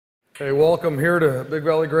Hey, welcome here to Big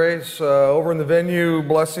Valley Grace. Over in the venue,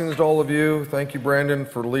 blessings to all of you. Thank you, Brandon,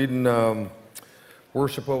 for leading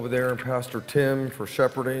worship over there, and Pastor Tim for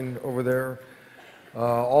shepherding over there.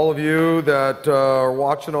 All of you that are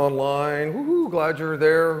watching online, woohoo, glad you're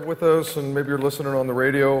there with us, and maybe you're listening on the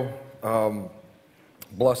radio.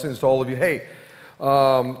 Blessings to all of you. Hey,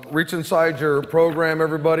 reach inside your program,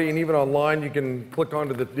 everybody, and even online, you can click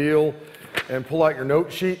onto the deal and pull out your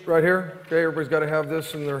note sheet right here. Okay, everybody's got to have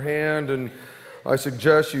this in their hand, and I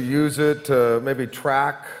suggest you use it to maybe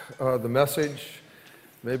track the message.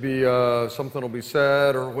 Maybe something will be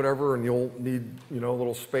said or whatever, and you'll need a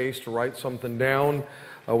little space to write something down.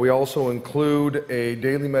 We also include a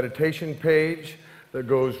daily meditation page that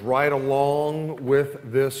goes right along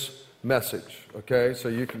with this message. Okay, so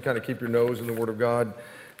you can kind of keep your nose in the Word of God,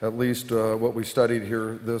 at least what we studied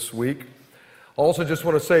here this week. Also, just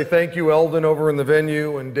want to say thank you, Eldon, over in the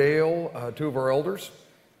venue, and Dale, two of our elders.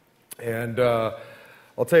 And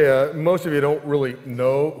I'll tell you, most of you don't really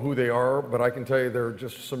know who they are, but I can tell you they're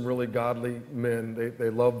just some really godly men. They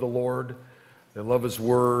love the Lord. They love His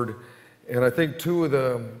Word. And I think two of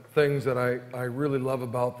the things that I really love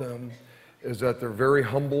about them is that they're very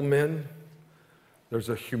humble men. There's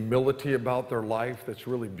a humility about their life that's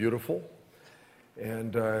really beautiful.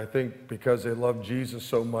 And I think because they love Jesus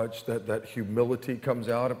so much that humility comes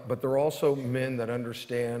out. But they're also men that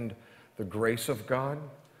understand the grace of God.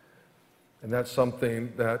 And that's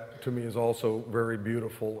something that to me is also very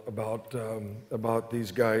beautiful about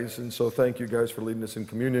these guys. And so thank you guys for leading us in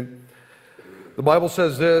communion. The Bible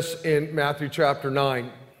says this in Matthew chapter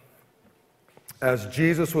 9. As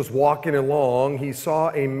Jesus was walking along, he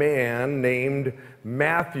saw a man named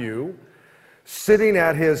Matthew sitting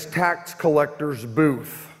at his tax collector's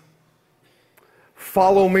booth.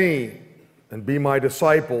 "Follow me and be my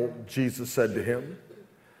disciple," Jesus said to him.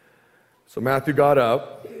 So Matthew got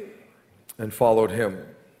up and followed him.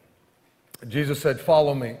 Jesus said,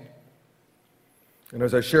 "Follow me." And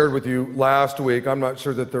as I shared with you last week, I'm not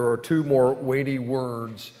sure that there are two more weighty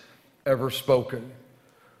words ever spoken.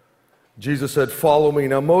 Jesus said, "Follow me."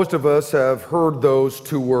 Now, most of us have heard those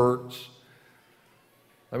two words.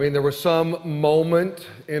 I mean, there was some moment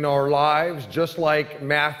in our lives, just like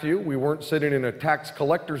Matthew, we weren't sitting in a tax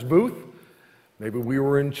collector's booth. Maybe we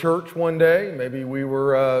were in church one day. Maybe we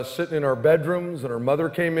were sitting in our bedrooms and our mother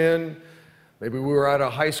came in. Maybe we were at a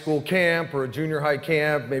high school camp or a junior high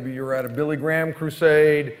camp. Maybe you were at a Billy Graham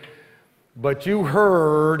crusade. But you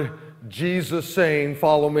heard Jesus saying,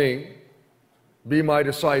 "Follow me, be my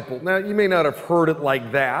disciple." Now, you may not have heard it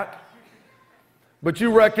like that, but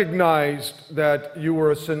you recognized that you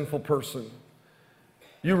were a sinful person.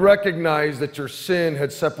 You recognized that your sin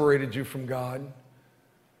had separated you from God.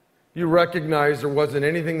 You recognized there wasn't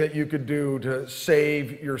anything that you could do to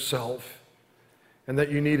save yourself, and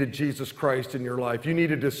that you needed Jesus Christ in your life. You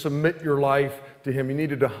needed to submit your life to Him. You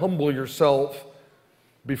needed to humble yourself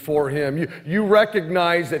before Him. You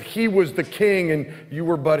recognized that He was the King and you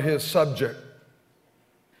were but His subject.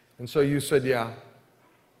 And so you said, "Yeah,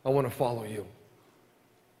 I want to follow you.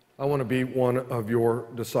 I want to be one of your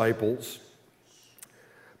disciples."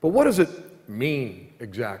 But what does it mean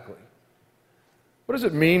exactly? What does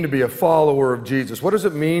it mean to be a follower of Jesus? What does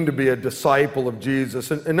it mean to be a disciple of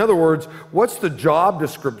Jesus? In other words, what's the job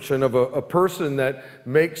description of a person that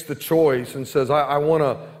makes the choice and says, I want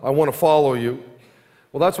to follow you?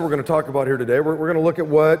 Well, that's what we're going to talk about here today. We're going to look at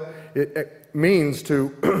what it means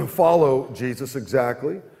to follow Jesus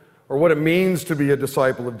exactly, or what it means to be a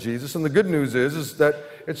disciple of Jesus. And the good news is that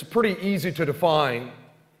it's pretty easy to define,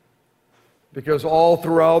 because all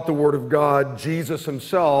throughout the Word of God, Jesus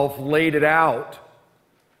Himself laid it out.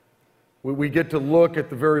 We get to look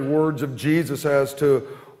at the very words of Jesus as to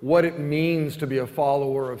what it means to be a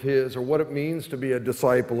follower of His, or what it means to be a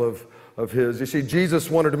disciple of His. You see,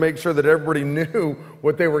 Jesus wanted to make sure that everybody knew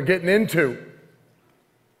what they were getting into.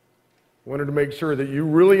 Wanted to make sure that you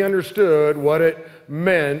really understood what it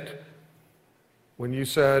meant when you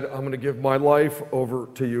said, "I'm going to give my life over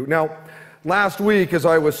to you." Now, last week as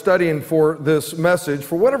I was studying for this message,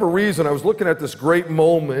 for whatever reason, I was looking at this great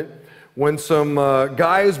moment when some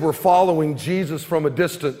guys were following Jesus from a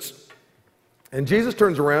distance. And Jesus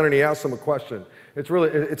turns around and He asks them a question. It's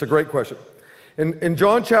a great question. In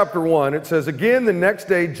John chapter 1, it says, "Again, the next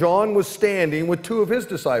day, John was standing with two of his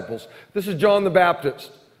disciples." This is John the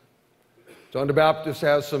Baptist. John the Baptist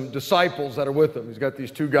has some disciples that are with him. He's got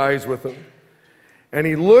these two guys with him. And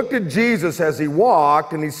he looked at Jesus as he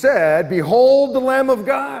walked, and he said, "Behold the Lamb of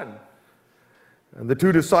God." And the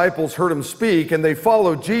two disciples heard him speak, and they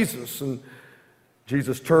followed Jesus. And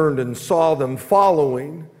Jesus turned and saw them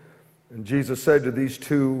following. And Jesus said to these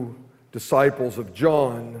two disciples of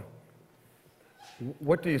John,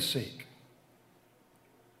 What do you seek?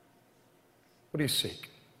 What do you seek?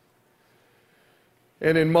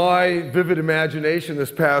 And in my vivid imagination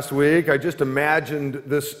this past week, I just imagined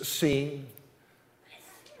this scene.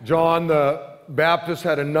 John the Baptist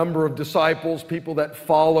had a number of disciples, people that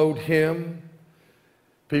followed him,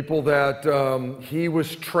 people that he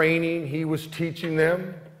was training, he was teaching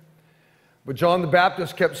them. But John the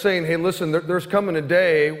Baptist kept saying, hey, listen, there's coming a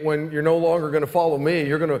day when you're no longer going to follow me.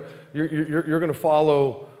 You're going to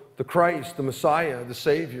follow the Christ, the Messiah, the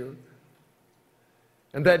Savior.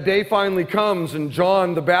 And that day finally comes, and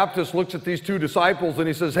John the Baptist looks at these two disciples and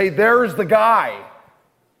he says, hey, there's the guy.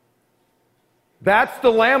 That's the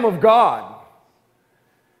Lamb of God.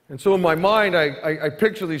 And so in my mind, I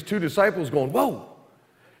picture these two disciples going, whoa.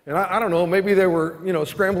 And I don't know, maybe they were,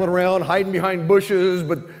 scrambling around, hiding behind bushes,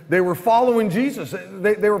 but they were following Jesus.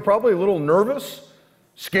 They were probably a little nervous,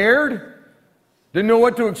 scared, didn't know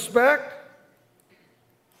what to expect.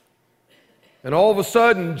 And all of a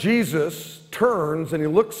sudden, Jesus turns and he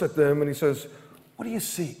looks at them and he says, what do you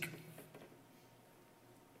seek?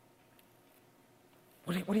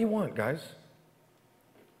 What do you want, guys?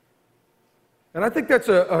 And I think that's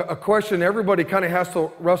a question everybody kind of has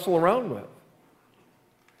to wrestle around with.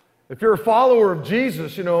 If you're a follower of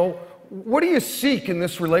Jesus, what do you seek in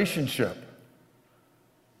this relationship?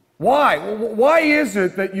 Why? Why is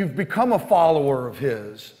it that you've become a follower of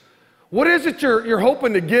his? What is it you're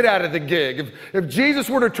hoping to get out of the gig? If Jesus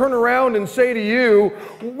were to turn around and say to you,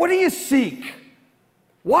 what do you seek?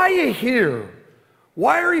 Why are you here?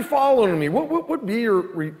 Why are you following me? What would be your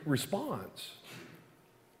response?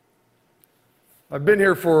 I've been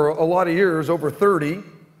here for a lot of years, over 30,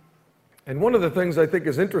 and one of the things I think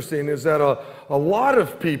is interesting is that a lot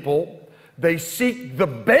of people, they seek the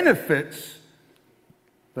benefits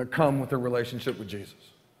that come with a relationship with Jesus.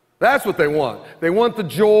 That's what they want. They want the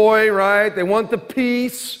joy, right? They want the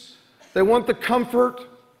peace. They want the comfort.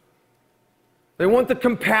 They want the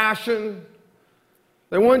compassion.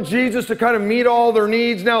 They want Jesus to kind of meet all their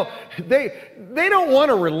needs. Now, they don't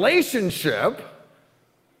want a relationship.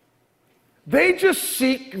 They just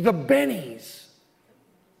seek the bennies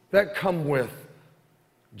that come with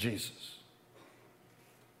Jesus.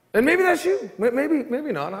 And maybe that's you.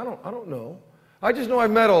 Maybe not. I don't know. I just know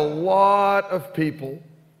I've met a lot of people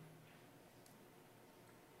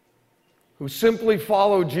who simply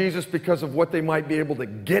follow Jesus because of what they might be able to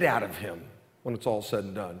get out of him when it's all said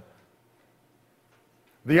and done.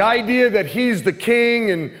 The idea that he's the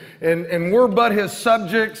king and we're but his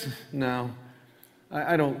subjects, no,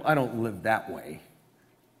 I don't live that way.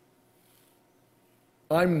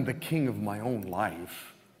 I'm the king of my own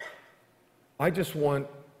life. I just want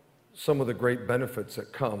some of the great benefits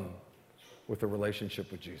that come with a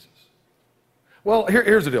relationship with Jesus. Well,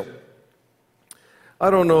 here's the deal. I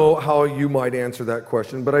don't know how you might answer that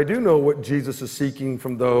question, but I do know what Jesus is seeking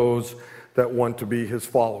from those that want to be his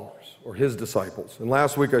followers or his disciples. And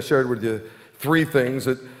last week I shared with you 3 things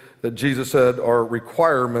that Jesus said are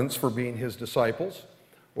requirements for being his disciples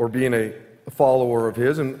or being a follower of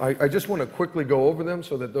his. And I just want to quickly go over them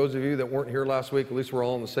so that those of you that weren't here last week, at least we're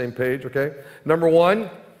all on the same page, okay? Number 1,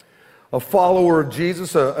 a follower of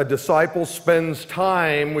Jesus, a disciple spends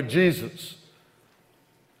time with Jesus.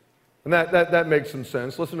 And that makes some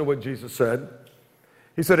sense. Listen to what Jesus said.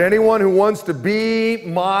 He said, anyone who wants to be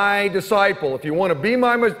my disciple, if you want to be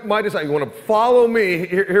my disciple, you want to follow me,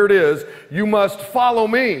 here it is, you must follow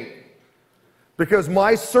me. Because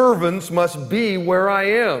my servants must be where I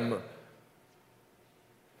am.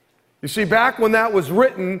 You see, back when that was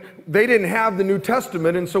written, they didn't have the New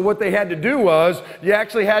Testament, and so what they had to do was, you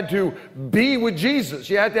actually had to be with Jesus.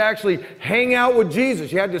 You had to actually hang out with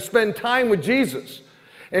Jesus. You had to spend time with Jesus.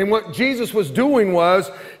 And what Jesus was doing was,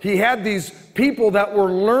 he had these people that were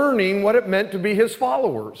learning what it meant to be his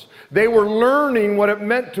followers. They were learning what it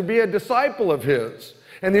meant to be a disciple of his.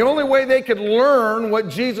 And the only way they could learn what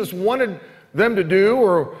Jesus wanted them to do,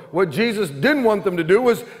 or what Jesus didn't want them to do,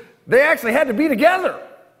 was they actually had to be together.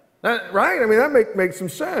 Right? I mean, that makes some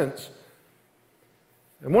sense.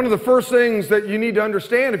 And one of the first things that you need to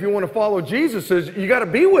understand if you want to follow Jesus is you got to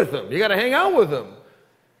be with him. You got to hang out with him.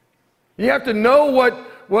 You have to know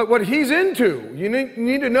what he's into. You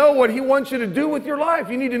need to know what he wants you to do with your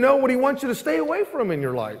life. You need to know what he wants you to stay away from in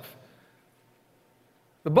your life.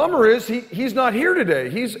 The bummer is he's not here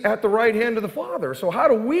today. He's at the right hand of the Father. So how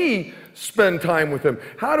do we spend time with him?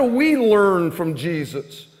 How do we learn from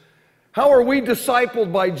Jesus? How are we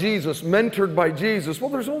discipled by Jesus, mentored by Jesus? Well,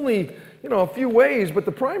 there's only, a few ways, but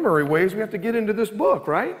the primary way is we have to get into this book,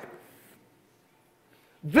 right?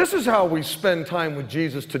 This is how we spend time with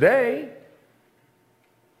Jesus today.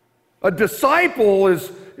 A disciple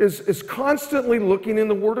is is constantly looking in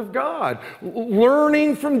the Word of God,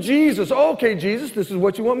 learning from Jesus. Oh, okay, Jesus, this is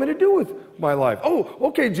what you want me to do with my life. Oh,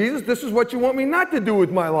 okay, Jesus, this is what you want me not to do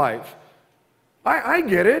with my life. I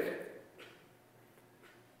get it.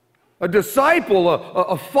 A disciple,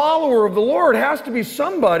 a follower of the Lord has to be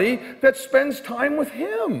somebody that spends time with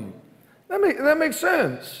Him. That makes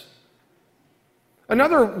sense.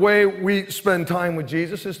 Another way we spend time with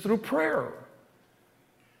Jesus is through prayer.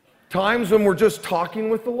 Times when we're just talking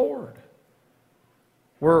with the Lord.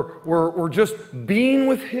 We're just being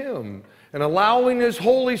with Him and allowing His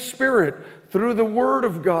Holy Spirit through the Word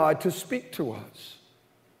of God to speak to us.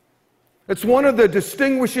 It's one of the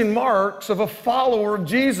distinguishing marks of a follower of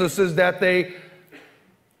Jesus is that they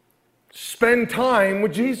spend time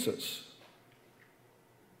with Jesus.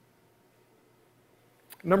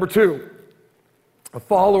 Number two, a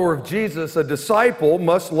follower of Jesus, a disciple,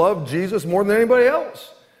 must love Jesus more than anybody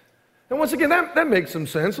else. And once again, that makes some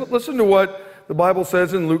sense. Listen to what the Bible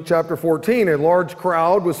says in Luke chapter 14. A large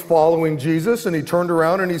crowd was following Jesus, and He turned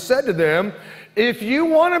around and He said to them, if you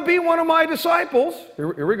want to be one of my disciples,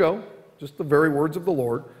 here we go, just the very words of the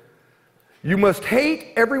Lord, you must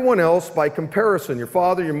hate everyone else by comparison, your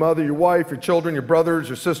father, your mother, your wife, your children, your brothers,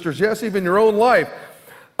 your sisters, yes, even your own life.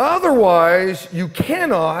 Otherwise, you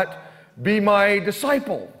cannot be my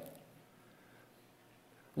disciple.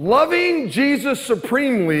 Loving Jesus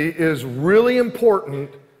supremely is really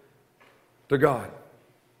important to God.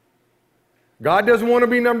 God doesn't want to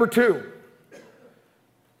be number two.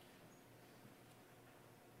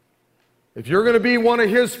 If you're going to be one of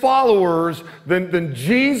His followers, then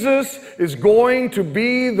Jesus is going to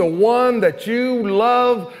be the one that you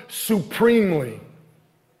love supremely.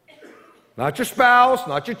 Not your spouse,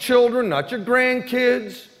 not your children, not your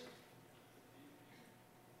grandkids.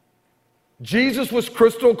 Jesus was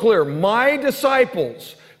crystal clear. My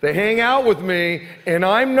disciples, they hang out with me, and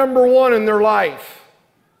I'm number one in their life.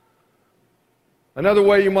 Another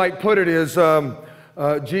way you might put it is,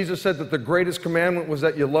 Jesus said that the greatest commandment was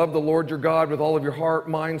that you love the Lord your God with all of your heart,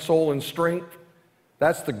 mind, soul, and strength.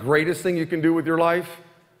 That's the greatest thing you can do with your life.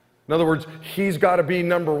 In other words, He's got to be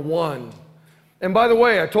number one. And by the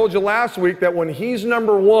way, I told you last week that when He's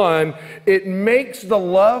number one, it makes the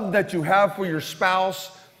love that you have for your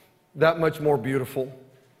spouse that much more beautiful,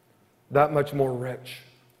 that much more rich.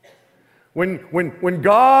 When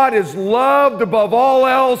God is loved above all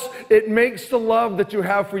else, it makes the love that you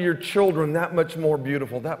have for your children that much more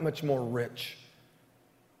beautiful, that much more rich.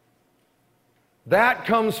 That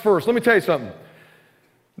comes first. Let me tell you something.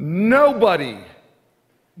 Nobody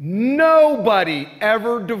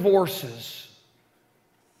ever divorces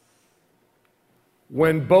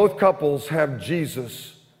when both couples have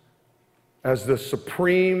Jesus as the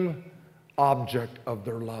supreme object of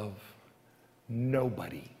their love.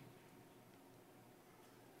 Nobody's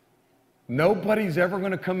ever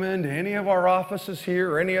going to come into any of our offices here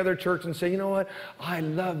or any other church and say, you know what, I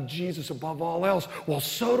love Jesus above all else. Well,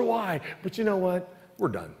 so do I. But you know what? We're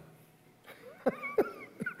done.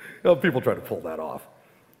 Well, people try to pull that off.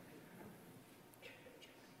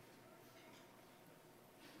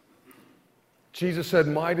 Jesus said,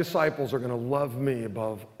 my disciples are going to love me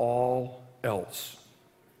above all else.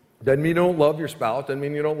 Doesn't mean you don't love your spouse, doesn't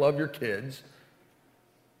mean you don't love your kids.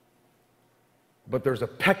 But there's a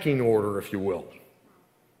pecking order, if you will.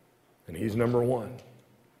 And He's number one.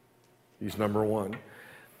 He's number one.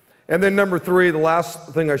 And then number three, the last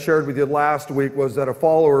thing I shared with you last week was that a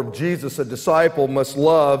follower of Jesus, a disciple, must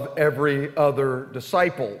love every other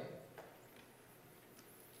disciple.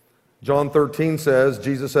 John 13 says,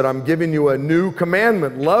 Jesus said, I'm giving you a new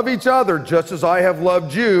commandment. Love each other just as I have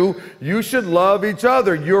loved you. You should love each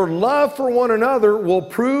other. Your love for one another will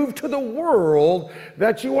prove to the world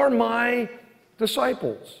that you are my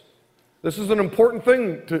disciples. This is an important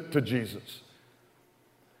thing to Jesus.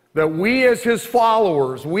 That we as His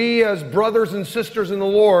followers, we as brothers and sisters in the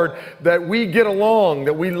Lord, that we get along,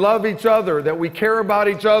 that we love each other, that we care about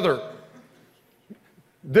each other.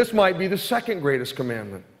 This might be the second greatest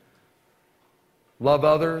commandment. Love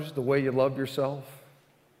others the way you love yourself.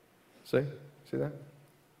 See that?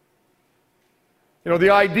 You know,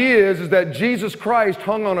 the idea is that Jesus Christ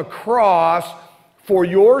hung on a cross for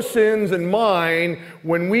your sins and mine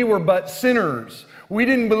when we were but sinners. We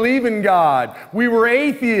didn't believe in God. We were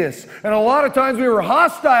atheists. And a lot of times we were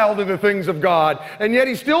hostile to the things of God. And yet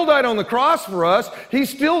He still died on the cross for us. He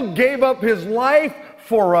still gave up His life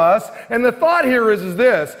for us. And the thought here is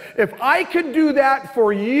this: if I could do that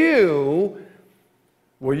for you,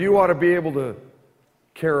 well, you ought to be able to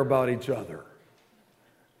care about each other,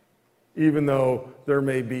 even though there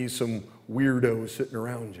may be some weirdos sitting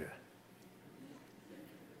around you.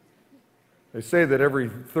 They say that every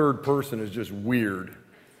third person is just weird.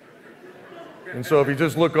 And so if you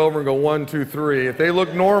just look over and go 1, 2, 3, if they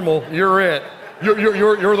look normal, you're it.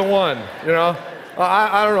 You're the one, you know?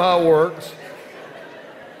 I don't know how it works.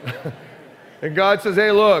 And God says,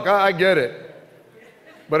 hey, look, I get it.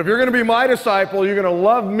 But if you're going to be my disciple, you're going to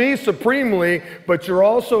love me supremely, but you're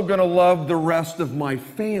also going to love the rest of my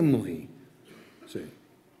family. See?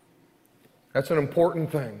 That's an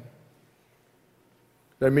important thing.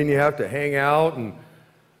 Doesn't mean you have to hang out and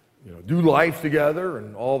do life together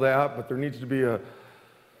and all that, but there needs to be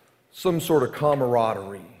some sort of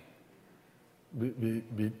camaraderie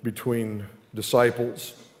between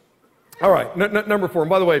disciples. All right, number 4. And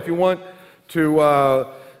by the way, if you want to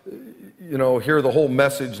hear the whole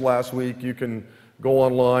message last week, you can go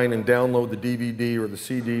online and download the DVD or the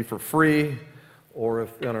CD for free. Or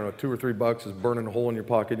if, $2 or $3 is burning a hole in your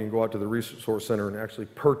pocket, you can go out to the Resource Center and actually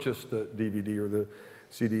purchase the DVD or the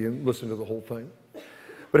CD and listen to the whole thing.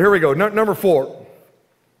 But here we go. Number 4,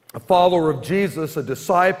 a follower of Jesus, a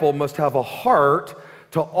disciple, must have a heart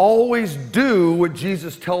to always do what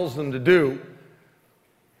Jesus tells them to do.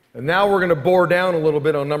 And now we're going to bore down a little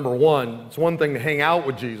bit on number 1. It's one thing to hang out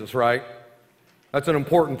with Jesus, right? That's an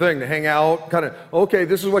important thing, to hang out, kind of, okay,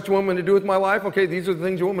 this is what you want me to do with my life. Okay, these are the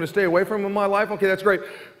things you want me to stay away from in my life. Okay, that's great.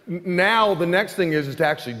 Now the next thing is to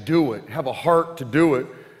actually do it, have a heart to do it.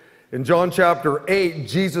 In John chapter 8,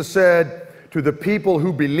 Jesus said to the people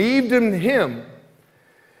who believed in him,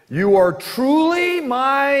 you are truly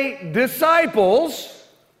my disciples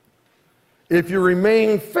if you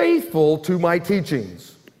remain faithful to my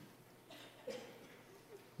teachings.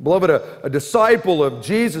 Beloved, a disciple of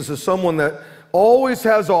Jesus is someone that always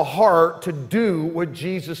has a heart to do what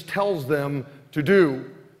Jesus tells them to do.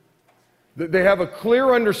 They have a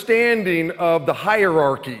clear understanding of the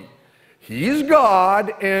hierarchy. He's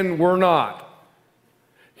God and we're not.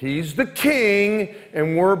 He's the king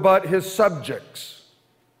and we're but his subjects.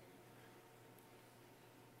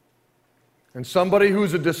 And somebody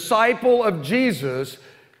who's a disciple of Jesus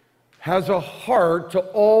has a heart to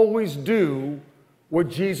always do what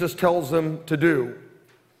Jesus tells them to do.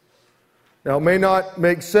 Now, it may not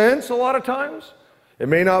make sense a lot of times. It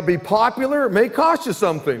may not be popular. It may cost you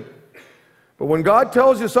something. But when God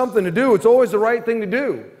tells you something to do, it's always the right thing to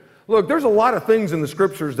do. Look, there's a lot of things in the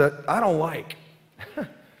scriptures that I don't like.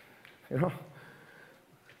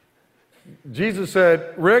 Jesus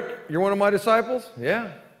said, Rick, you're one of my disciples?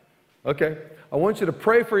 Yeah. Okay. I want you to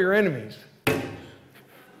pray for your enemies.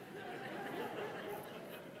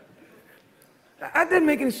 That didn't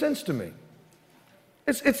make any sense to me.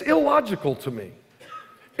 It's illogical to me.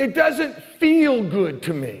 It doesn't feel good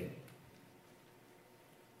to me.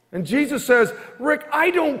 And Jesus says, Rick, I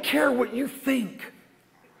don't care what you think.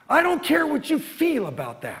 I don't care what you feel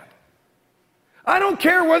about that. I don't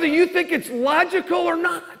care whether you think it's logical or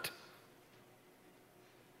not.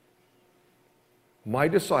 My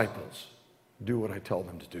disciples do what I tell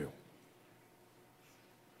them to do.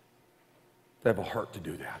 They have a heart to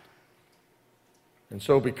do that. And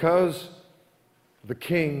so because the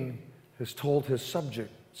king has told his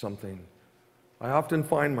subject something, I often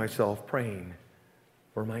find myself praying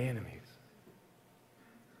for my enemies.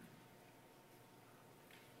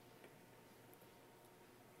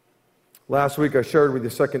 Last week I shared with you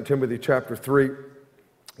 2 Timothy chapter 3,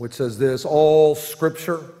 which says this, all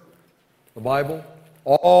Scripture, the Bible,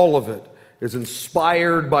 all of it is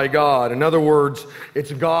inspired by God. In other words,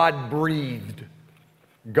 it's God-breathed.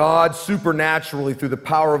 God supernaturally, through the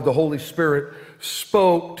power of the Holy Spirit,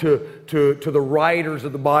 spoke to the writers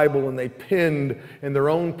of the Bible, and they penned in their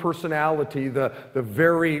own personality the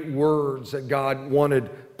very words that God wanted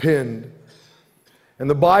penned. And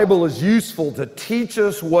the Bible is useful to teach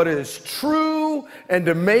us what is true and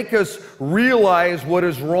to make us realize what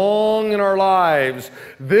is wrong in our lives.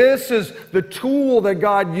 This is the tool that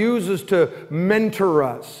God uses to mentor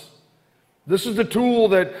us. This is the tool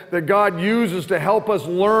that God uses to help us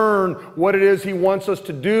learn what it is He wants us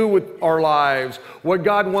to do with our lives, what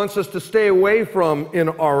God wants us to stay away from in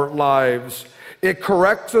our lives. It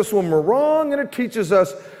corrects us when we're wrong, and it teaches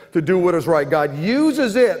us to do what is right. God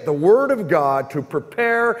uses it, the Word of God, to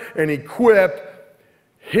prepare and equip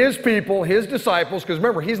His people, His disciples, because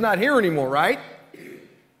remember, He's not here anymore, right?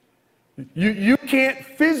 You can't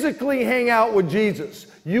physically hang out with Jesus.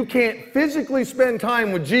 You can't physically spend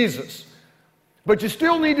time with Jesus. But you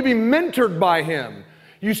still need to be mentored by Him.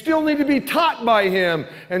 You still need to be taught by Him.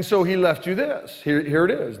 And so He left you this. Here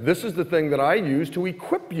it is. This is the thing that I use to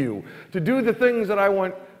equip you to do the things that I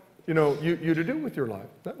want you to do with your life.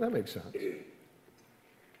 That makes sense.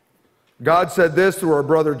 God said this through our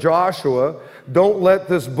brother Joshua, don't let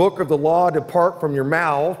this book of the law depart from your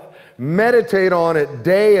mouth. meditate on it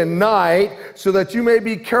day and night, so that you may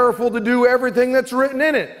be careful to do everything that's written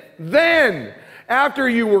in it. Then, after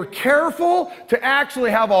you were careful to actually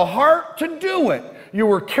have a heart to do it, you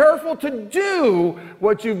were careful to do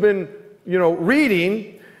what you've been,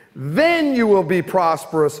 reading, then you will be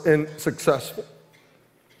prosperous and successful.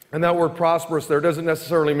 And that word prosperous there doesn't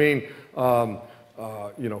necessarily mean,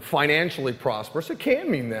 financially prosperous. It can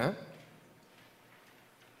mean that.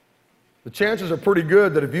 The chances are pretty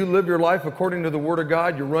good that if you live your life according to the Word of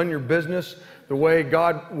God, you run your business the way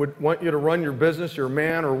God would want you to run your business, you're a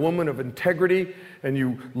man or woman of integrity, and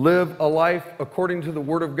you live a life according to the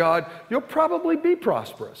Word of God, you'll probably be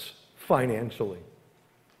prosperous financially.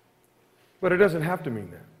 But it doesn't have to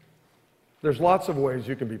mean that. There's lots of ways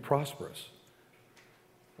you can be prosperous.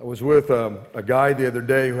 I was with a guy the other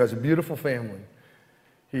day who has a beautiful family.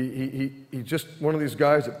 He's just one of these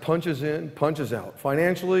guys that punches in, punches out.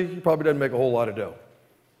 Financially, he probably doesn't make a whole lot of dough.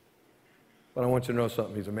 But I want you to know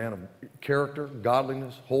something. He's a man of character,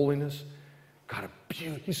 godliness, holiness. Got a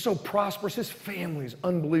beauty. He's so prosperous. His family is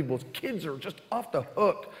unbelievable. His kids are just off the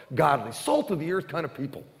hook, godly, salt of the earth kind of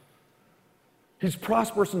people. He's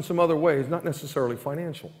prosperous in some other ways, not necessarily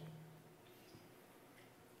financial.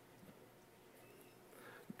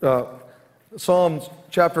 Psalms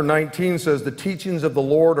chapter 19 says, the teachings of the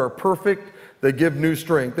Lord are perfect. They give new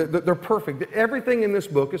strength. They're perfect. Everything in this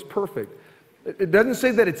book is perfect. It doesn't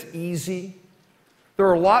say that it's easy. There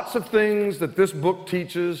are lots of things that this book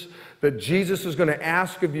teaches that Jesus is going to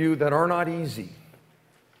ask of you that are not easy.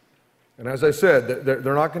 And as I said,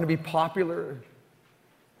 they're not going to be popular.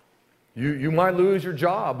 You might lose your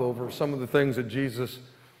job over some of the things that Jesus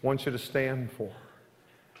wants you to stand for.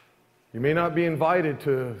 You may not be invited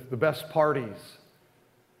to the best parties.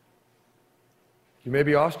 You may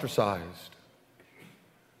be ostracized.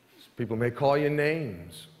 People may call you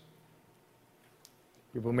names.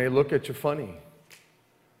 People may look at you funny.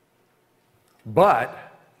 But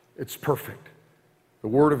it's perfect. The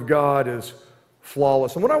Word of God is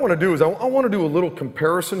flawless. And what I want to do is I want to do a little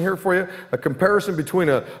comparison here for you, a comparison between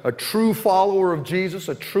a true follower of Jesus,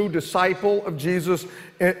 a true disciple of Jesus,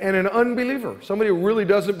 and an unbeliever, somebody who really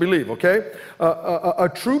doesn't believe, okay?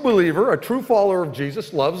 A true believer, a true follower of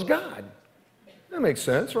Jesus loves God. That makes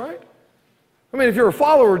sense, right? I mean, if you're a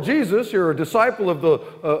follower of Jesus, you're a disciple of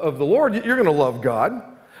the Lord, you're going to love God.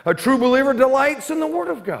 A true believer delights in the Word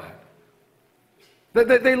of God.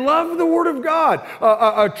 They love the Word of God.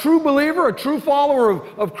 A true believer, a true follower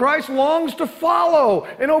of Christ longs to follow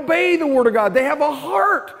and obey the Word of God. They have a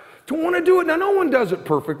heart to want to do it. Now, no one does it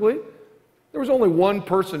perfectly. There was only one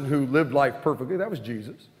person who lived life perfectly. That was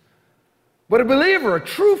Jesus. But a believer, a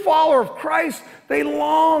true follower of Christ, they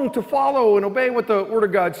long to follow and obey what the Word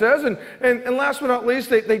of God says. And last but not least,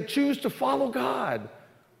 they choose to follow God.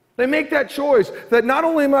 They make that choice that not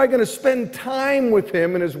only am I going to spend time with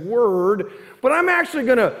Him and His Word, but I'm actually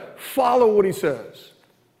going to follow what He says.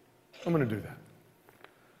 I'm going to do that.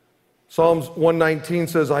 Psalms 119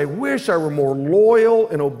 says, I wish I were more loyal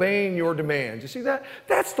in obeying your demands. You see that?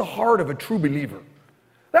 That's the heart of a true believer.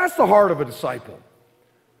 That's the heart of a disciple.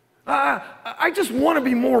 I just want to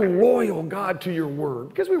be more loyal, God, to your word,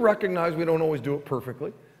 because we recognize we don't always do it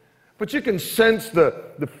perfectly. But you can sense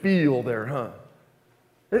the feel there, huh?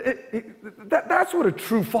 That's what a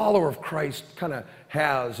true follower of Christ kind of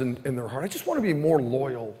has in their heart. I just want to be more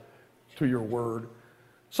loyal to your word.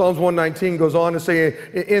 Psalms 119 goes on to say,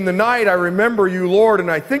 in the night I remember you, Lord, and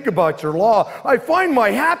I think about your law. I find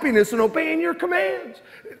my happiness in obeying your commands.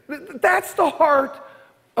 That's the heart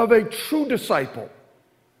of a true disciple.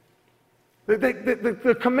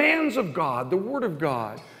 The commands of God, the Word of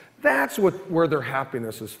God, that's where their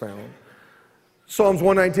happiness is found. Psalms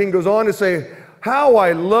 119 goes on to say, how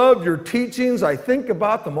I love your teachings. I think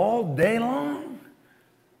about them all day long.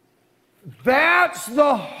 That's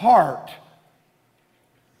the heart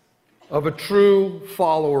of a true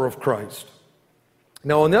follower of Christ.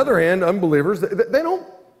 Now, on the other hand, unbelievers, they don't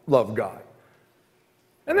love God.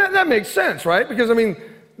 And that makes sense, right? Because, I mean,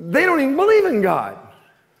 they don't even believe in God.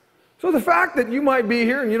 So the fact that you might be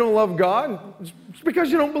here and you don't love God, it's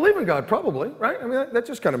because you don't believe in God, probably, right? I mean, that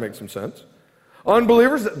just kind of makes some sense.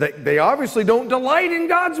 Unbelievers, they obviously don't delight in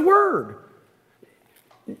God's word.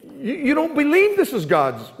 You don't believe this is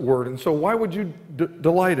God's word, and so why would you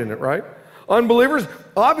delight in it, right? Unbelievers,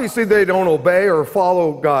 obviously they don't obey or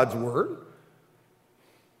follow God's word.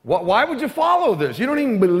 Why would you follow this? You don't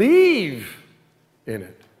even believe in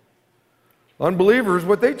it. Unbelievers,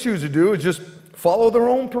 what they choose to do is just follow their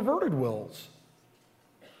own perverted wills.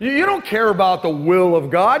 You don't care about the will of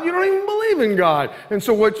God. You don't even believe in God. And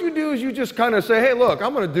so what you do is you just kind of say, hey, look,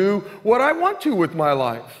 I'm going to do what I want to with my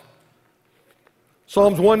life.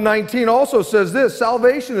 Psalms 119 also says this,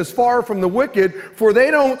 salvation is far from the wicked, for they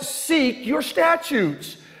don't seek your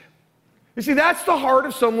statutes. You see, that's the heart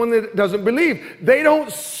of someone that doesn't believe. They don't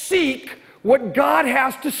seek what God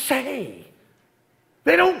has to say.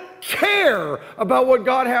 They don't care about what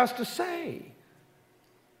God has to say.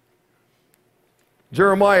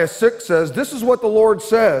 Jeremiah 6 says, this is what the Lord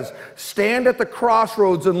says, stand at the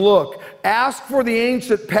crossroads and look, ask for the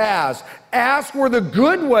ancient paths, ask where the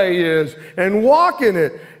good way is, and walk in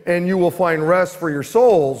it, and you will find rest for your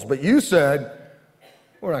souls. But you said,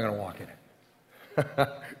 we're not going to walk in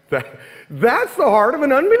it. That's the heart of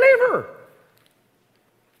an unbeliever.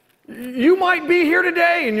 You might be here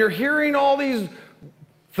today and you're hearing all these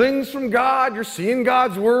things from God, you're seeing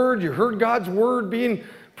God's Word, you heard God's Word being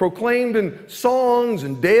proclaimed in songs,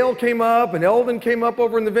 and Dale came up and Eldon came up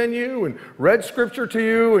over in the venue and read scripture to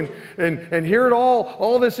you and hear it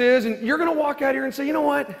all this is, and you're going to walk out here and say, you know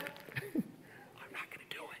what? I'm not going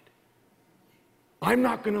to do it. I'm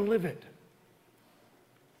not going to live it.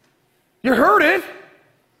 You heard it.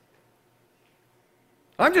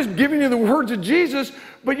 I'm just giving you the words of Jesus,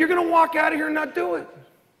 but you're going to walk out of here and not do it.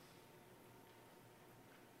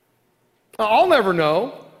 I'll never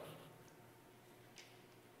know.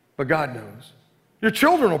 But God knows. Your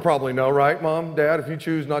children will probably know, right, Mom, Dad? If you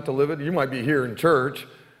choose not to live it, you might be here in church.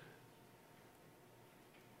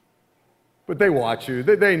 But they watch you.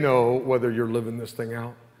 They know whether you're living this thing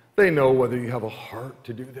out. They know whether you have a heart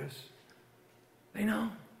to do this. They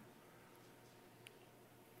know.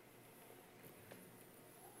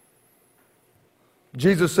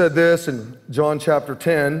 Jesus said this in John chapter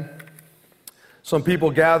 10. Some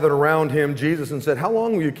people gathered around him, Jesus, and said, how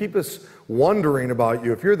long will you keep us wondering about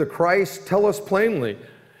you? If you're the Christ, tell us plainly.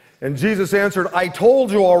 And Jesus answered, I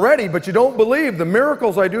told you already, but you don't believe. The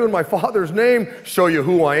miracles I do in my Father's name show you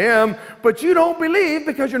who I am, but you don't believe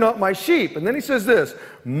because you're not my sheep. And then he says this,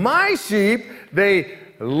 my sheep, they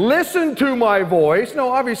listen to my voice. Now,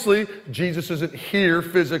 obviously, Jesus isn't here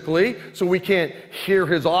physically, so we can't hear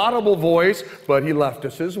his audible voice, but he left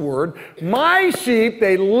us his word. My sheep,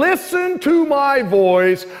 they listen to my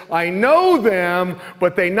voice. I know them,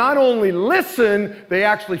 but they not only listen, they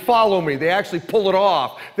actually follow me. They actually pull it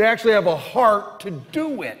off. They actually have a heart to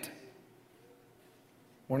do it.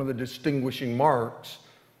 One of the distinguishing marks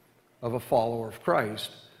of a follower of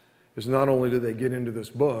Christ is not only do they get into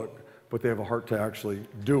this book, but they have a heart to actually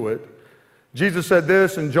do it. Jesus said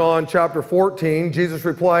this in John chapter 14. Jesus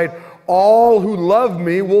replied, all who love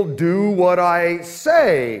me will do what I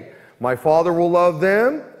say. My Father will love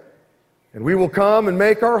them, and we will come and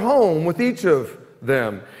make our home with each of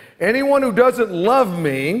them. Anyone who doesn't love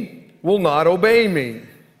me will not obey me. Does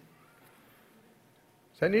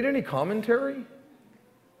that need any commentary?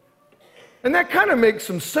 And that kind of makes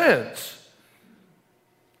some sense.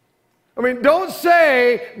 I mean, don't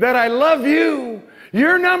say that I love you.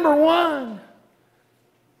 You're number one.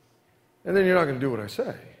 And then you're not going to do what I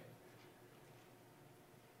say.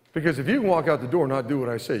 Because if you can walk out the door and not do what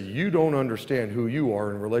I say, you don't understand who you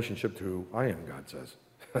are in relationship to who I am, God says.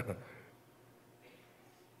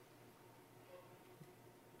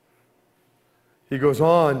 He goes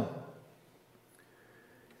on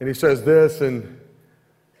and he says this in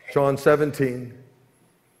John 17.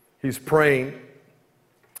 He's praying.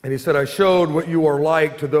 And he said, I showed what you are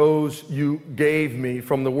like to those you gave me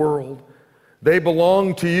from the world. They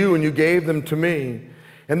belong to you and you gave them to me.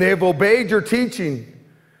 And they have obeyed your teaching.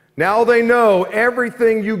 Now they know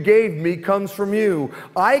everything you gave me comes from you.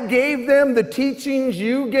 I gave them the teachings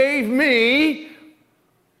you gave me,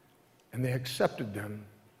 and they accepted them.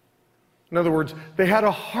 In other words, they had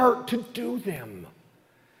a heart to do them.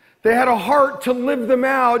 They had a heart to live them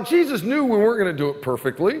out. Jesus knew we weren't going to do it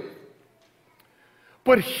perfectly.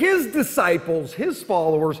 But his disciples, his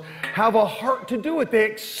followers, have a heart to do it. They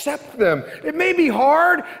accept them. It may be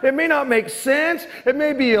hard. It may not make sense. It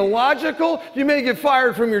may be illogical. You may get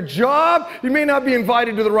fired from your job. You may not be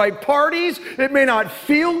invited to the right parties. It may not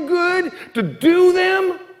feel good to do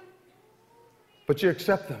them. But you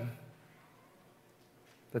accept them.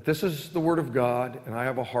 That this is the Word of God, and I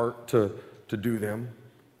have a heart to do them.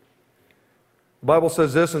 The Bible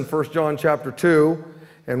says this in 1 John chapter 2,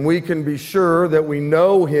 and we can be sure that we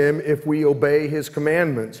know him if we obey his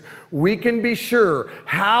commandments. We can be sure.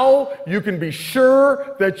 How you can be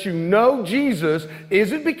sure that you know Jesus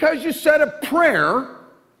isn't because you said a prayer.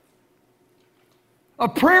 A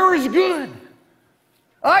prayer is good.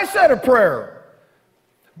 I said a prayer.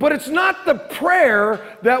 But it's not the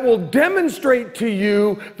prayer that will demonstrate to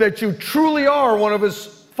you that you truly are one of his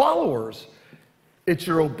followers. It's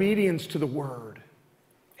your obedience to the word.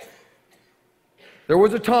 There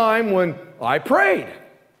was a time when I prayed.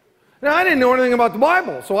 Now, I didn't know anything about the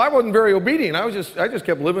Bible, so I wasn't very obedient. I just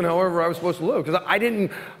kept living however I was supposed to live, because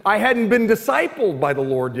I hadn't been discipled by the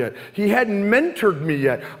Lord yet. He hadn't mentored me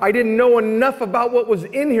yet. I didn't know enough about what was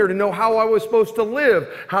in here to know how I was supposed to live,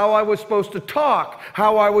 how I was supposed to talk,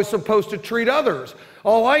 how I was supposed to treat others.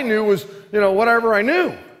 All I knew was, whatever I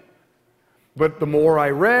knew. But the more I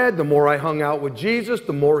read, the more I hung out with Jesus,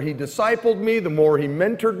 the more He discipled me, the more He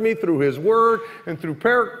mentored me through His Word and through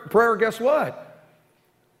prayer. Guess what?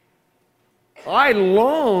 I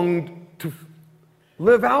longed to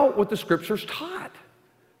live out what the Scriptures taught.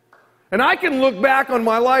 And I can look back on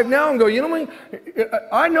my life now and go,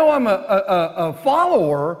 I know I'm a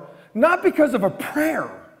follower, not because of a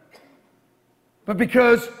prayer, but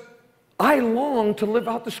because I long to live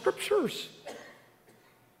out the Scriptures.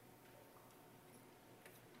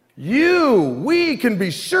 We can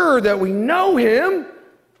be sure that we know Him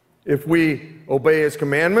if we obey His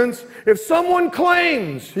commandments. If someone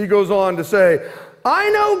claims, he goes on to say, I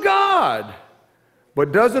know God,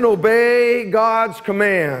 but doesn't obey God's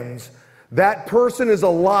commands, that person is a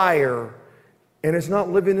liar and is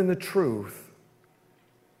not living in the truth.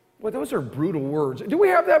 Well, those are brutal words. Do we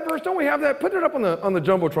have that verse? Don't we have that? Put it up on the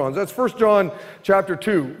Jumbotrons. That's 1 John chapter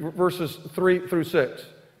 2, verses 3 through 6.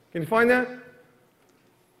 Can you find that?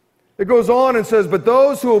 It goes on and says, but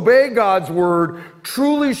those who obey God's word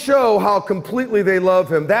truly show how completely they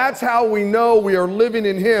love Him. That's how we know we are living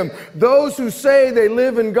in Him. Those who say they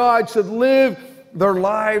live in God should live their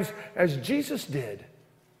lives as Jesus did.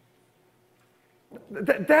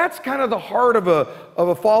 That's kind of the heart of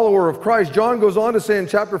a follower of Christ. John goes on to say in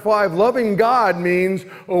chapter 5, loving God means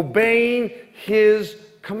obeying His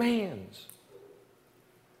commands.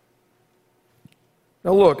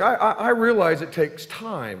 Now look, I realize it takes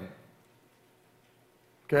time.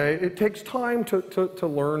 Okay, it takes time to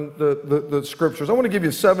learn the Scriptures. I want to give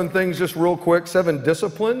you 7 things just real quick, 7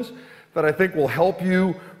 disciplines that I think will help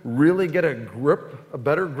you really get a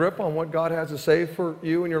better grip on what God has to say for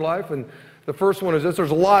you in your life. And the first one is this.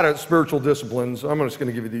 There's a lot of spiritual disciplines. I'm just going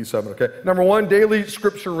to give you these 7, okay? Number 1, daily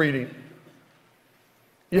Scripture reading.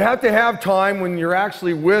 You have to have time when you're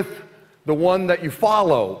actually with the one that you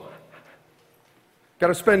follow. Got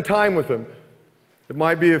to spend time with Him. It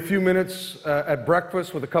might be a few minutes at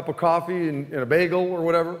breakfast with a cup of coffee and a bagel or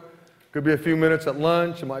whatever. Could be a few minutes at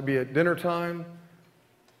lunch. It might be at dinner time.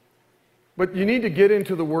 But you need to get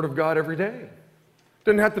into the Word of God every day. It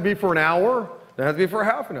doesn't have to be for an hour. It doesn't have to be for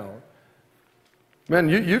half an hour. Man,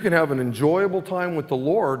 you can have an enjoyable time with the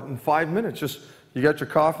Lord in 5 minutes. Just, you got your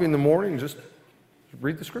coffee in the morning, just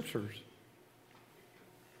read the Scriptures.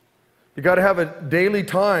 You got to have a daily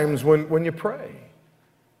times when you pray.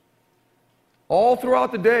 All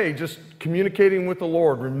throughout the day, just communicating with the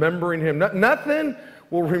Lord, remembering Him. Nothing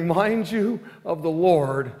will remind you of the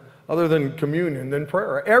Lord other than communion, than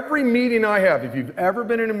prayer. Every meeting I have, if you've ever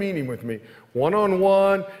been in a meeting with me,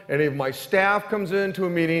 one-on-one, and if my staff comes into a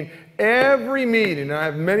meeting, every meeting, and I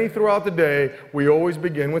have many throughout the day, we always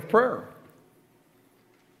begin with prayer.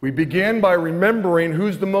 We begin by remembering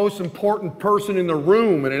who's the most important person in the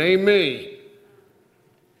room, and it ain't me.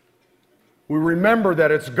 We remember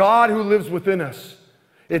that it's God who lives within us.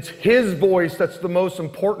 It's His voice that's the most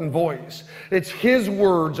important voice. It's His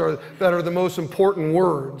words that are the most important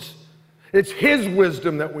words. It's His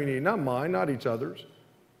wisdom that we need, not mine, not each other's.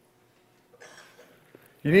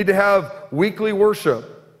 You need to have weekly worship,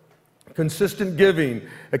 consistent giving,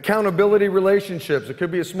 accountability relationships. It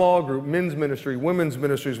could be a small group, men's ministry, women's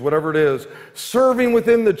ministries, whatever it is. Serving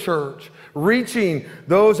within the church, reaching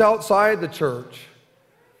those outside the church.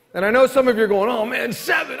 And I know some of you are going, oh man,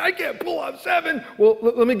 7, I can't pull off 7. Well,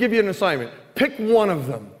 let me give you an assignment. Pick one of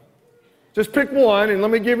them. Just pick one, and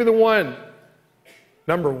let me give you the one.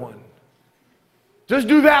 Number 1. Just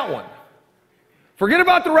do that one. Forget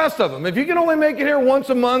about the rest of them. If you can only make it here once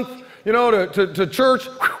a month, to church,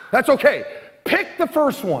 that's okay. Pick the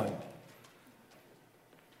first one.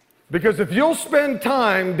 Because if you'll spend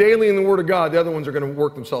time daily in the Word of God, the other ones are going to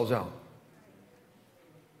work themselves out.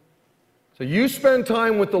 So you spend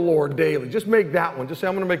time with the Lord daily. Just make that one. Just say,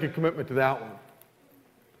 I'm going to make a commitment to that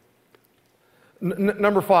one.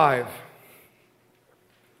 Number 5.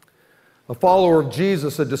 A follower of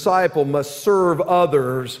Jesus, a disciple, must serve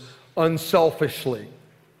others unselfishly.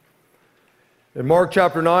 In Mark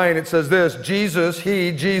chapter 9, it says this,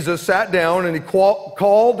 Jesus sat down and He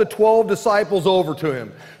called the 12 disciples over to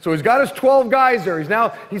Him. So He's got His 12 guys there.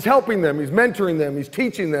 He's helping them. He's mentoring them. He's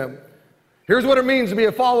teaching them. Here's what it means to be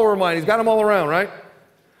a follower of mine. He's got them all around, right?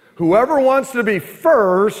 Whoever wants to be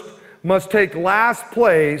first must take last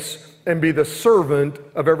place and be the servant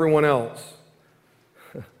of everyone else.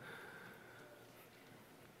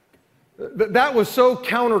 That was so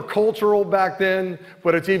countercultural back then,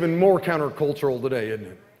 but it's even more countercultural today, isn't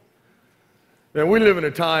it? Man, we live in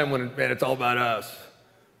a time when, man, it's all about us.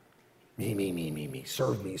 Me.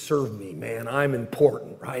 Serve me, man. I'm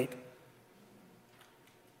important, right?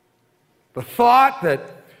 The thought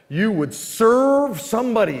that you would serve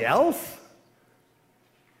somebody else?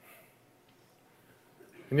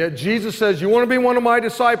 And yet Jesus says, you want to be one of my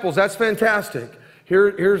disciples? That's fantastic.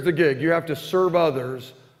 Here's the gig. You have to serve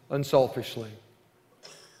others unselfishly.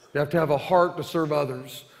 You have to have a heart to serve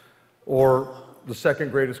others. Or the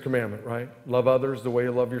second greatest commandment, right? Love others the way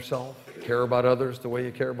you love yourself. Care about others the way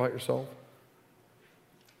you care about yourself.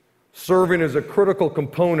 Serving is a critical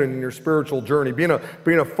component in your spiritual journey. Being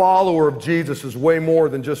a follower of Jesus is way more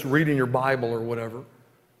than just reading your Bible or whatever.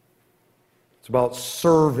 It's about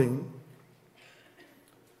serving.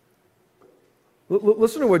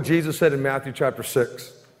 Listen to what Jesus said in Matthew chapter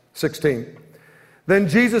 16. Then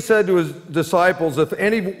Jesus said to his disciples, if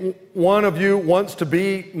any one of you wants to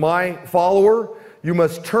be my follower, you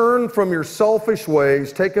must turn from your selfish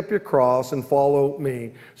ways, take up your cross, and follow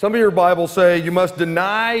me. Some of your Bibles say you must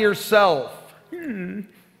deny yourself. And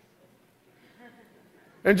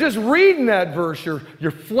just reading that verse, your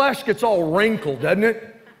flesh gets all wrinkled, doesn't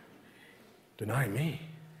it? Deny me.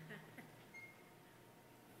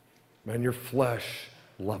 Man, your flesh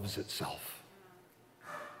loves itself.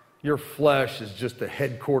 Your flesh is just the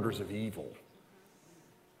headquarters of evil.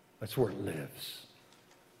 That's where it lives.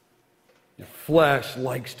 Your flesh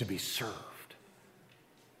likes to be served.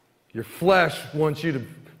 Your flesh wants you to,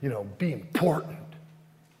 be important.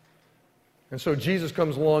 And so Jesus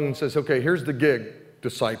comes along and says, okay, here's the gig,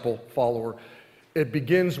 disciple, follower. It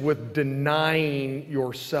begins with denying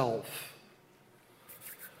yourself.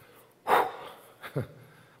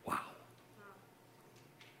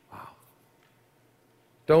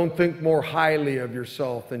 Don't think more highly of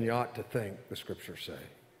yourself than you ought to think, the scriptures say.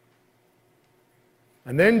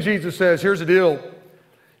 And then Jesus says, here's the deal.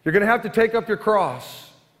 You're going to have to take up your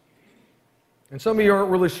cross. And some of you aren't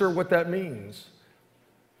really sure what that means.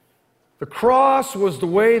 The cross was the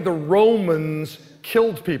way the Romans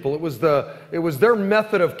killed people. It was their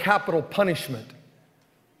method of capital punishment.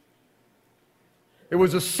 It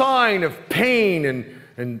was a sign of pain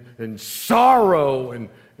and sorrow and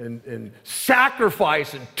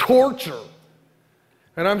sacrifice and torture.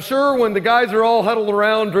 And I'm sure when the guys are all huddled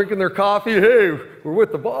around drinking their coffee, hey, we're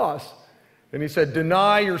with the boss. And he said,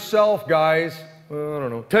 deny yourself, guys. Well, I don't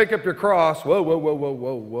know. Take up your cross.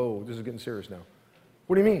 Whoa. This is getting serious now.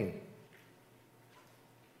 What do you mean?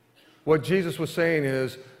 What Jesus was saying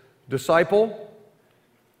is, disciple,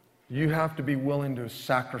 you have to be willing to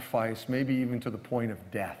sacrifice, maybe even to the point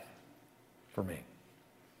of death for me.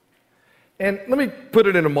 And let me put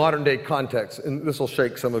it in a modern day context, and this will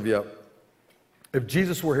shake some of you up. If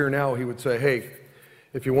Jesus were here now, he would say, hey,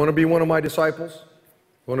 if you want to be one of my disciples,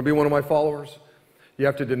 you want to be one of my followers, you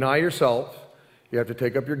have to deny yourself, you have to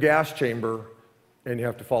take up your gas chamber, and you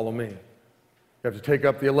have to follow me. You have to take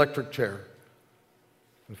up the electric chair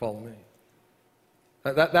and follow me.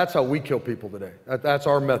 That's how we kill people today. That's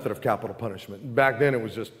our method of capital punishment. Back then it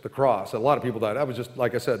was just the cross. A lot of people died. That was just,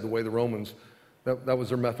 like I said, the way the Romans, that was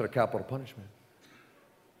their method of capital punishment.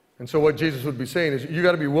 And so what Jesus would be saying is, you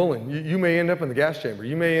got to be willing. You may end up in the gas chamber.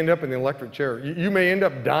 You may end up in the electric chair. You may end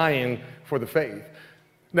up dying for the faith.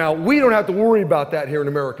 Now, we don't have to worry about that here in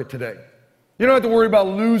America today. You don't have to worry about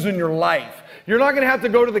losing your life. You're not going to have to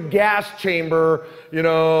go to the gas chamber,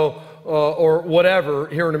 or whatever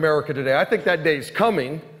here in America today. I think that day's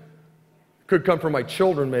coming. Could come for my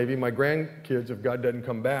children maybe, my grandkids if God doesn't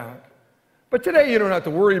come back. But today you don't have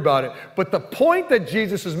to worry about it. But the point that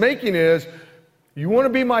Jesus is making is, you want to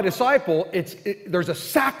be my disciple, there's a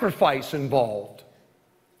sacrifice involved.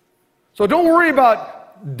 So don't worry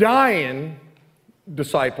about dying,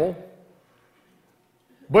 disciple.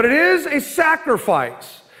 But it is a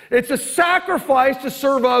sacrifice. It's a sacrifice to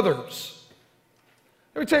serve others.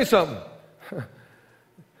 Let me tell you something.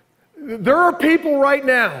 There are people right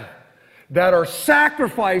now that are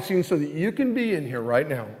sacrificing so that you can be in here right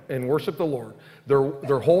now and worship the Lord.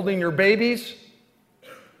 They're holding your babies.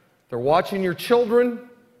 They're watching your children.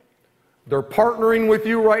 They're partnering with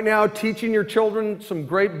you right now, teaching your children some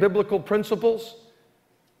great biblical principles.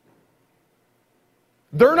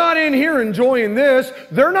 They're not in here enjoying this.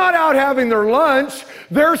 They're not out having their lunch.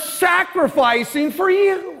 They're sacrificing for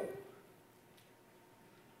you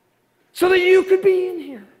so that you could be in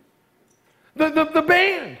here. The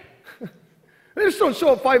band. They just don't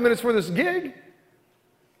show up 5 minutes for this gig.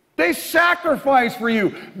 They sacrificed for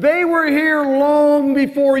you. They were here long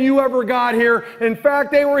before you ever got here. In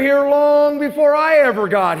fact, they were here long before I ever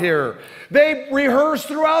got here. They rehearsed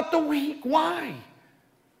throughout the week. Why?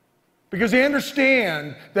 Because they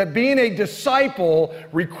understand that being a disciple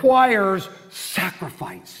requires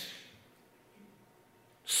sacrifice,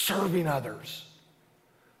 serving others.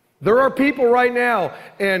 There are people right now,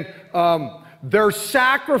 and they're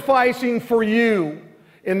sacrificing for you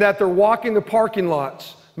in that they're walking the parking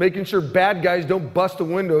lots, making sure bad guys don't bust the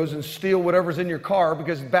windows and steal whatever's in your car,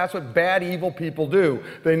 because that's what bad, evil people do.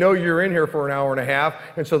 They know you're in here for an hour and a half,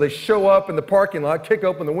 and so they show up in the parking lot, kick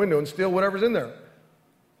open the window, and steal whatever's in there.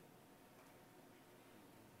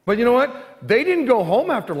 But you know what? They didn't go home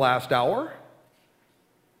after last hour.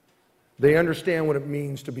 They understand what it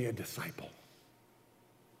means to be a disciple.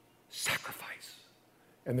 Sacrifice.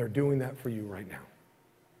 And they're doing that for you right now.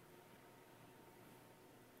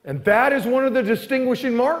 And that is one of the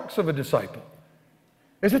distinguishing marks of a disciple,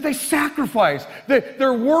 is that they sacrifice.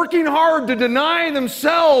 They're working hard to deny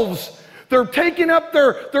themselves. They're taking up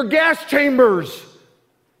their gas chambers.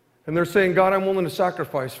 And they're saying, God, I'm willing to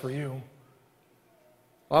sacrifice for you.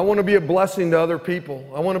 I want to be a blessing to other people.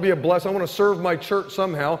 I want to be a blessing. I want to serve my church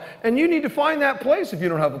somehow. And you need to find that place if you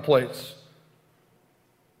don't have a place.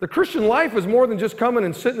 The Christian life is more than just coming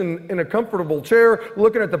and sitting in a comfortable chair,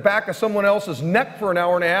 looking at the back of someone else's neck for an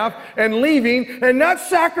hour and a half, and leaving and not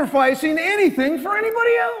sacrificing anything for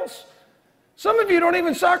anybody else. Some of you don't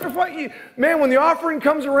even sacrifice. Man, when the offering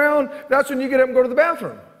comes around, that's when you get up and go to the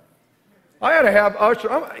bathroom. I had to have ushers.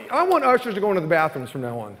 I want ushers to go into the bathrooms from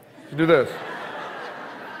now on to do this.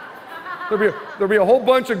 There'll be a whole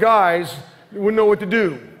bunch of guys who wouldn't know what to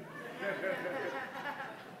do.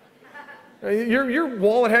 Your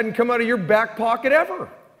wallet hadn't come out of your back pocket ever.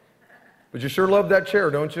 But you sure love that chair,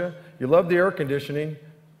 don't you? You love the air conditioning.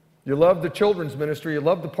 You love the children's ministry. You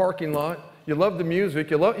love the parking lot. You love the music.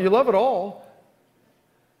 You love it all.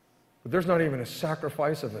 But there's not even a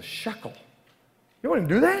sacrifice of a shekel. You wouldn't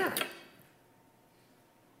do that.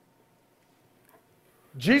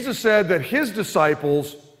 Jesus said that his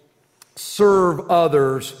disciples serve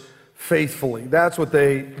others faithfully. That's what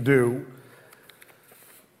they do.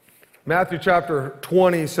 Matthew chapter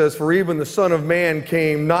 20 says, for even the Son of Man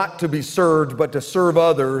came not to be served, but to serve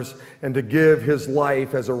others and to give his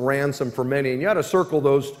life as a ransom for many. And you ought to circle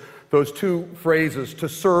those two phrases, to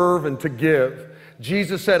serve and to give.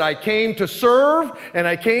 Jesus said, I came to serve and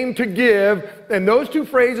I came to give. And those two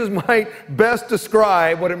phrases might best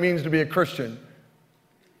describe what it means to be a Christian.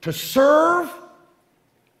 To serve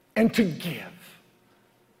and to give.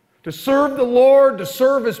 To serve the Lord, to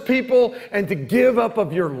serve his people, and to give up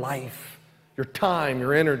of your life, your time,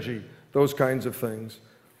 your energy, those kinds of things.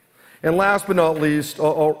 And last but not least,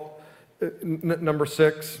 number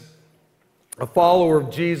 6, a follower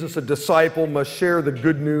of Jesus, a disciple, must share the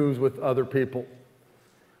good news with other people.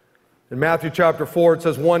 In Matthew chapter 4, it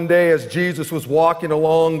says, one day as Jesus was walking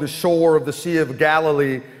along the shore of the Sea of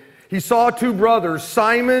Galilee, he saw two brothers,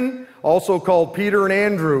 Simon, also called Peter, and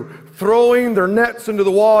Andrew, throwing their nets into the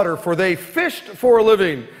water, for they fished for a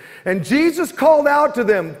living. And Jesus called out to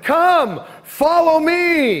them, come, follow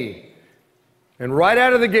me. And right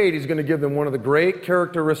out of the gate, he's going to give them one of the great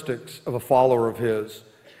characteristics of a follower of his.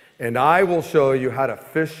 And I will show you how to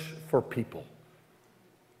fish for people.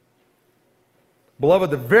 Beloved,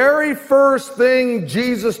 the very first thing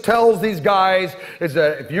Jesus tells these guys is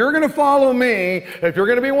that if you're going to follow me, if you're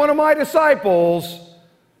going to be one of my disciples,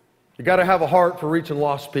 you got to have a heart for reaching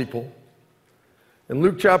lost people. In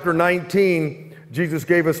Luke chapter 19, Jesus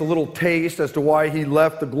gave us a little taste as to why he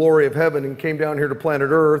left the glory of heaven and came down here to planet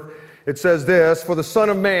Earth. It says this, for the Son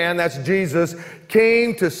of Man, that's Jesus,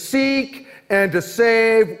 came to seek and to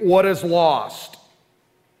save what is lost.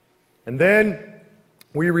 And then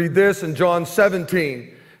we read this in John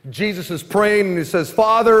 17. Jesus is praying and he says,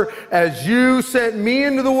 Father, as you sent me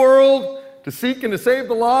into the world to seek and to save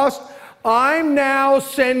the lost, I'm now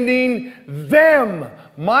sending them,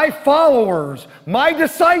 my followers, my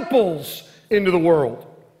disciples, into the world.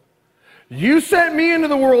 You sent me into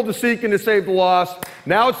the world to seek and to save the lost.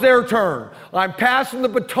 Now it's their turn. I'm passing the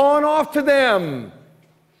baton off to them.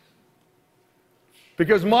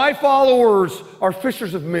 Because my followers are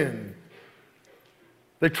fishers of men.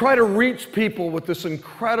 They try to reach people with this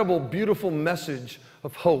incredible, beautiful message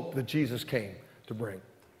of hope that Jesus came to bring.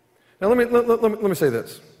 Now let me say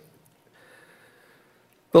this.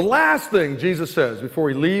 The last thing Jesus says before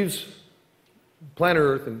he leaves planet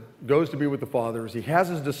Earth and goes to be with the Father is he has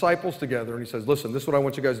his disciples together and he says, listen, this is what I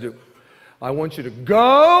want you guys to do. I want you to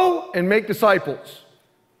go and make disciples.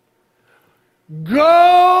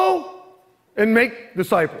 Go and make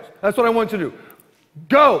disciples. That's what I want you to do.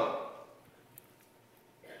 Go.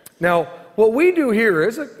 Now, what we do here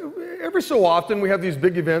is every so often we have these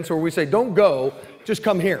big events where we say, don't go, just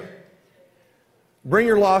come here. Bring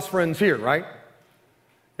your lost friends here, right?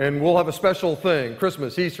 And we'll have a special thing,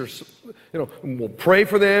 Christmas, Easter, we'll pray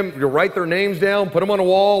for them. You'll write their names down, put them on a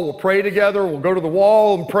wall. We'll pray together. We'll go to the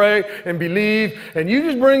wall and pray and believe. And you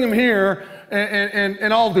just bring them here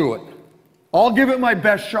and I'll do it. I'll give it my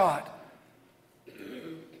best shot.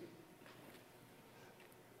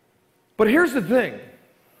 But here's the thing.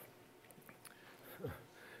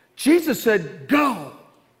 Jesus said, go.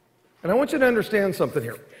 And I want you to understand something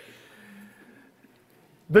here.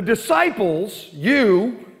 The disciples,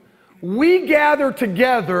 we gather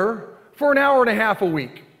together for an hour and a half a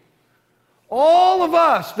week. All of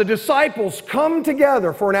us, the disciples, come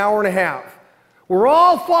together for an hour and a half. We're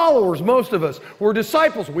all followers, most of us. We're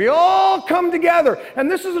disciples. We all come together.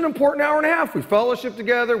 And this is an important hour and a half. We fellowship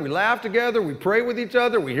together. We laugh together. We pray with each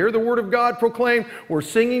other. We hear the Word of God proclaimed. We're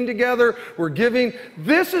singing together. We're giving.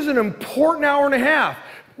 This is an important hour and a half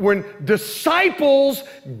when disciples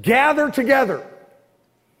gather together.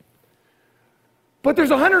 But there's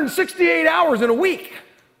 168 hours in a week.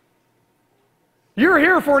 You're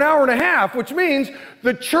here for an hour and a half, which means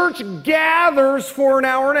the church gathers for an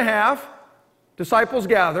hour and a half. Disciples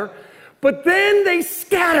gather, but then they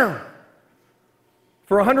scatter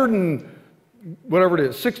for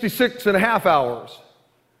 66 and a half hours.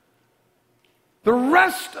 The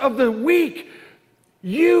rest of the week,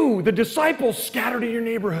 the disciples, scatter to your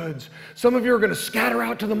neighborhoods. Some of you are going to scatter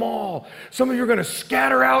out to the mall. Some of you are going to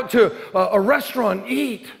scatter out to a restaurant,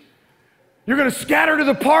 eat. You're going to scatter to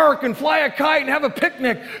the park and fly a kite and have a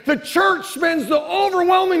picnic. The church spends the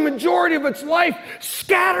overwhelming majority of its life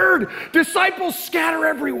scattered. Disciples scatter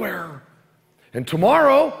everywhere. And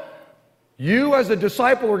tomorrow, you as a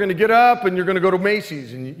disciple are going to get up and you're going to go to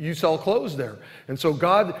Macy's and you sell clothes there. And so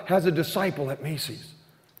God has a disciple at Macy's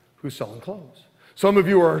who's selling clothes. Some of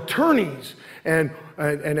you are attorneys and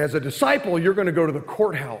as a disciple, you're going to go to the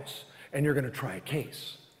courthouse and you're going to try a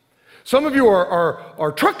case. Some of you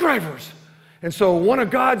are truck drivers. And so one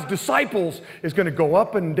of God's disciples is going to go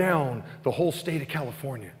up and down the whole state of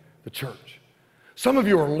California, the church. Some of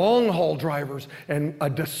you are long-haul drivers, and a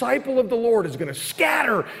disciple of the Lord is going to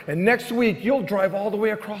scatter, and next week you'll drive all the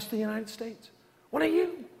way across the United States. One of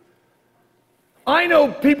you. I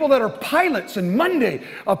know people that are pilots, and Monday,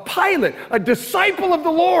 a disciple of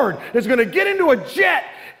the Lord is going to get into a jet,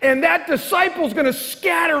 and that disciple is going to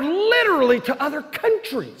scatter literally to other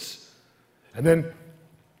countries. And then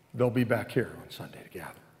they'll be back here on Sunday to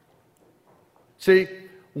gather. See,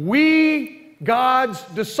 we, God's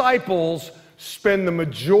disciples, spend the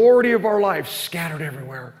majority of our life scattered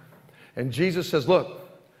everywhere. And Jesus says,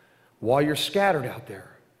 look, while you're scattered out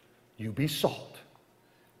there, you be salt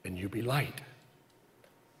and you be light.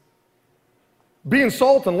 Being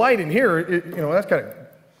salt and light in here, that's kind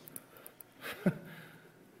of...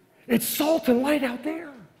 It's salt and light out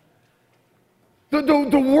there.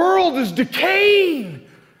 The world is decaying.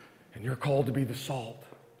 And you're called to be the salt,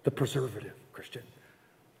 the preservative, Christian.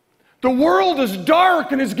 The world is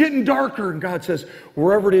dark and it's getting darker. And God says,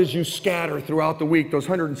 wherever it is you scatter throughout the week, those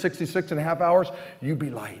 166 and a half hours, you be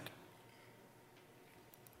light.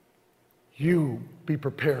 You be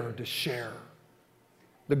prepared to share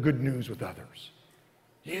the good news with others.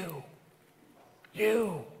 You.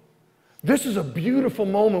 This is a beautiful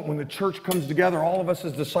moment when the church comes together. All of us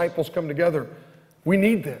as disciples come together. We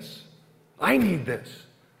need this. I need this.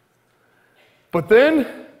 But then,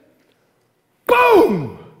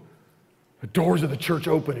 boom! The doors of the church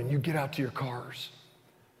open and you get out to your cars.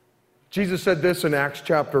 Jesus said this in Acts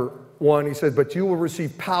chapter 1. He said, but you will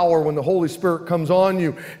receive power when the Holy Spirit comes on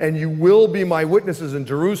you, and you will be my witnesses in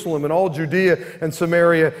Jerusalem and all Judea and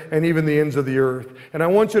Samaria and even the ends of the earth. And I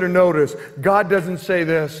want you to notice, God doesn't say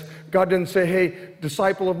this. God didn't say, hey,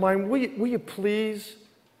 disciple of mine, will you please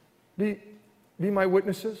be my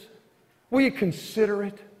witnesses? Will you consider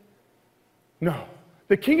it? No.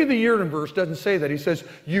 The King of the Year verse doesn't say that. He says,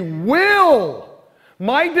 you will.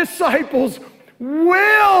 My disciples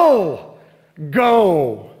will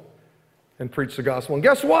go and preach the gospel. And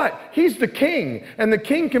guess what? He's the king, and the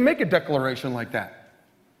king can make a declaration like that.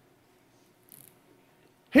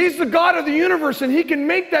 He's the God of the universe, and he can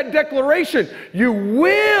make that declaration. You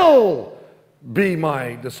will be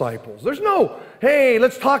my disciples. There's no, hey,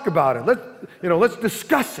 let's talk about it. Let's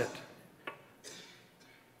discuss it.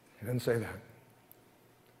 He didn't say that.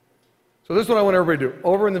 So this is what I want everybody to do.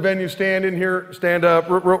 Over in the venue, stand in here, stand up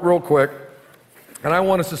real quick. And I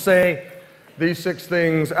want us to say these 6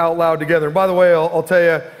 things out loud together. And by the way, I'll tell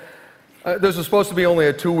you, this is supposed to be only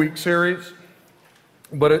a 2-week series.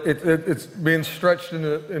 but it's being stretched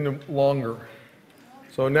into longer.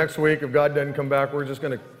 So next week, if God doesn't come back, we're just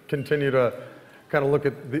going to continue to kind of look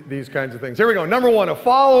at these kinds of things. Here we go. Number one, a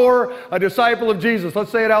follower, a disciple of Jesus.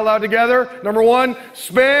 Let's say it out loud together. Number one,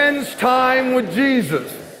 spends time with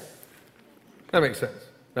Jesus. That makes sense,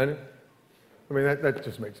 doesn't it? I mean, that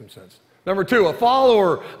just makes some sense. Number two, a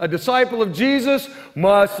follower, a disciple of Jesus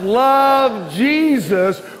must love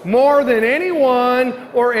Jesus more than anyone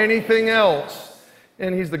or anything else.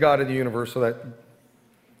 And he's the God of the universe, so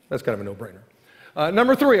that's kind of a no-brainer.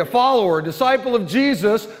 Number three, a follower, a disciple of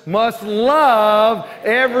Jesus must love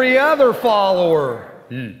every other follower.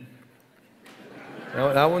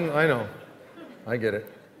 That one, I know. I get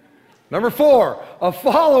it. Number four, a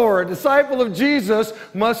follower, a disciple of Jesus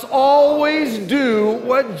must always do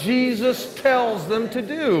what Jesus tells them to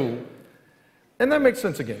do. And that makes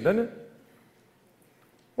sense again, doesn't it?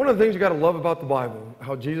 One of the things you got to love about the Bible,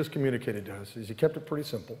 how Jesus communicated to us, is he kept it pretty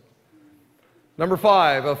simple. Number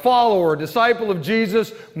five, a follower, a disciple of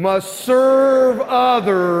Jesus must serve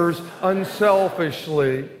others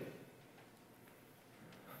unselfishly.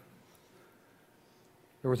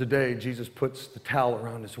 There was a day Jesus puts the towel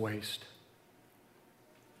around his waist.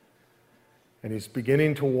 And he's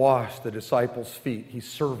beginning to wash the disciples' feet. He's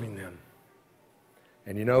serving them.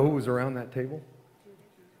 And you know who was around that table?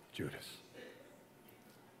 Judas.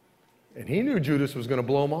 And he knew Judas was going to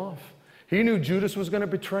blow him off. He knew Judas was going to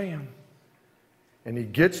betray him. And he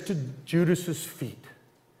gets to Judas's feet.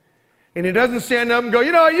 And he doesn't stand up and go,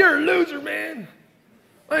 you're a loser, man.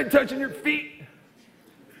 I ain't touching your feet.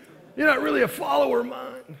 You're not really a follower of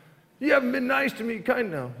mine. You haven't been nice to me.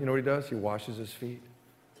 No. You know what he does? He washes his feet.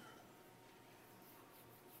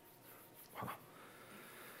 Wow.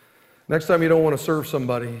 Next time you don't want to serve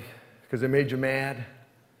somebody because they made you mad,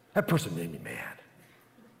 that person made me mad.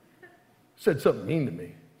 Said something mean to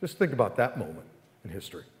me. Just think about that moment in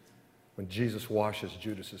history when Jesus washes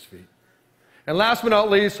Judas's feet. And last but not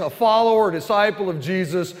least, a follower, a disciple of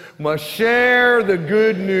Jesus must share the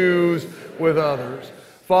good news with others.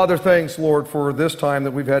 Father, thanks, Lord, for this time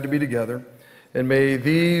that we've had to be together. And may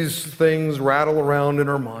these things rattle around in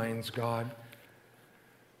our minds, God.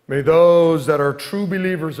 May those that are true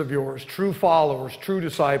believers of yours, true followers, true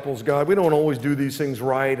disciples, God, we don't always do these things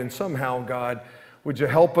right. And somehow, God, would you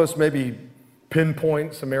help us maybe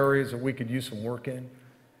pinpoint some areas that we could use some work in?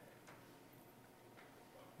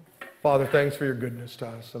 Father, thanks for your goodness to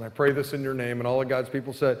us. And I pray this in your name. And all of God's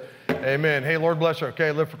people said, amen. Hey, Lord bless you.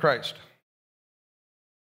 Okay, live for Christ.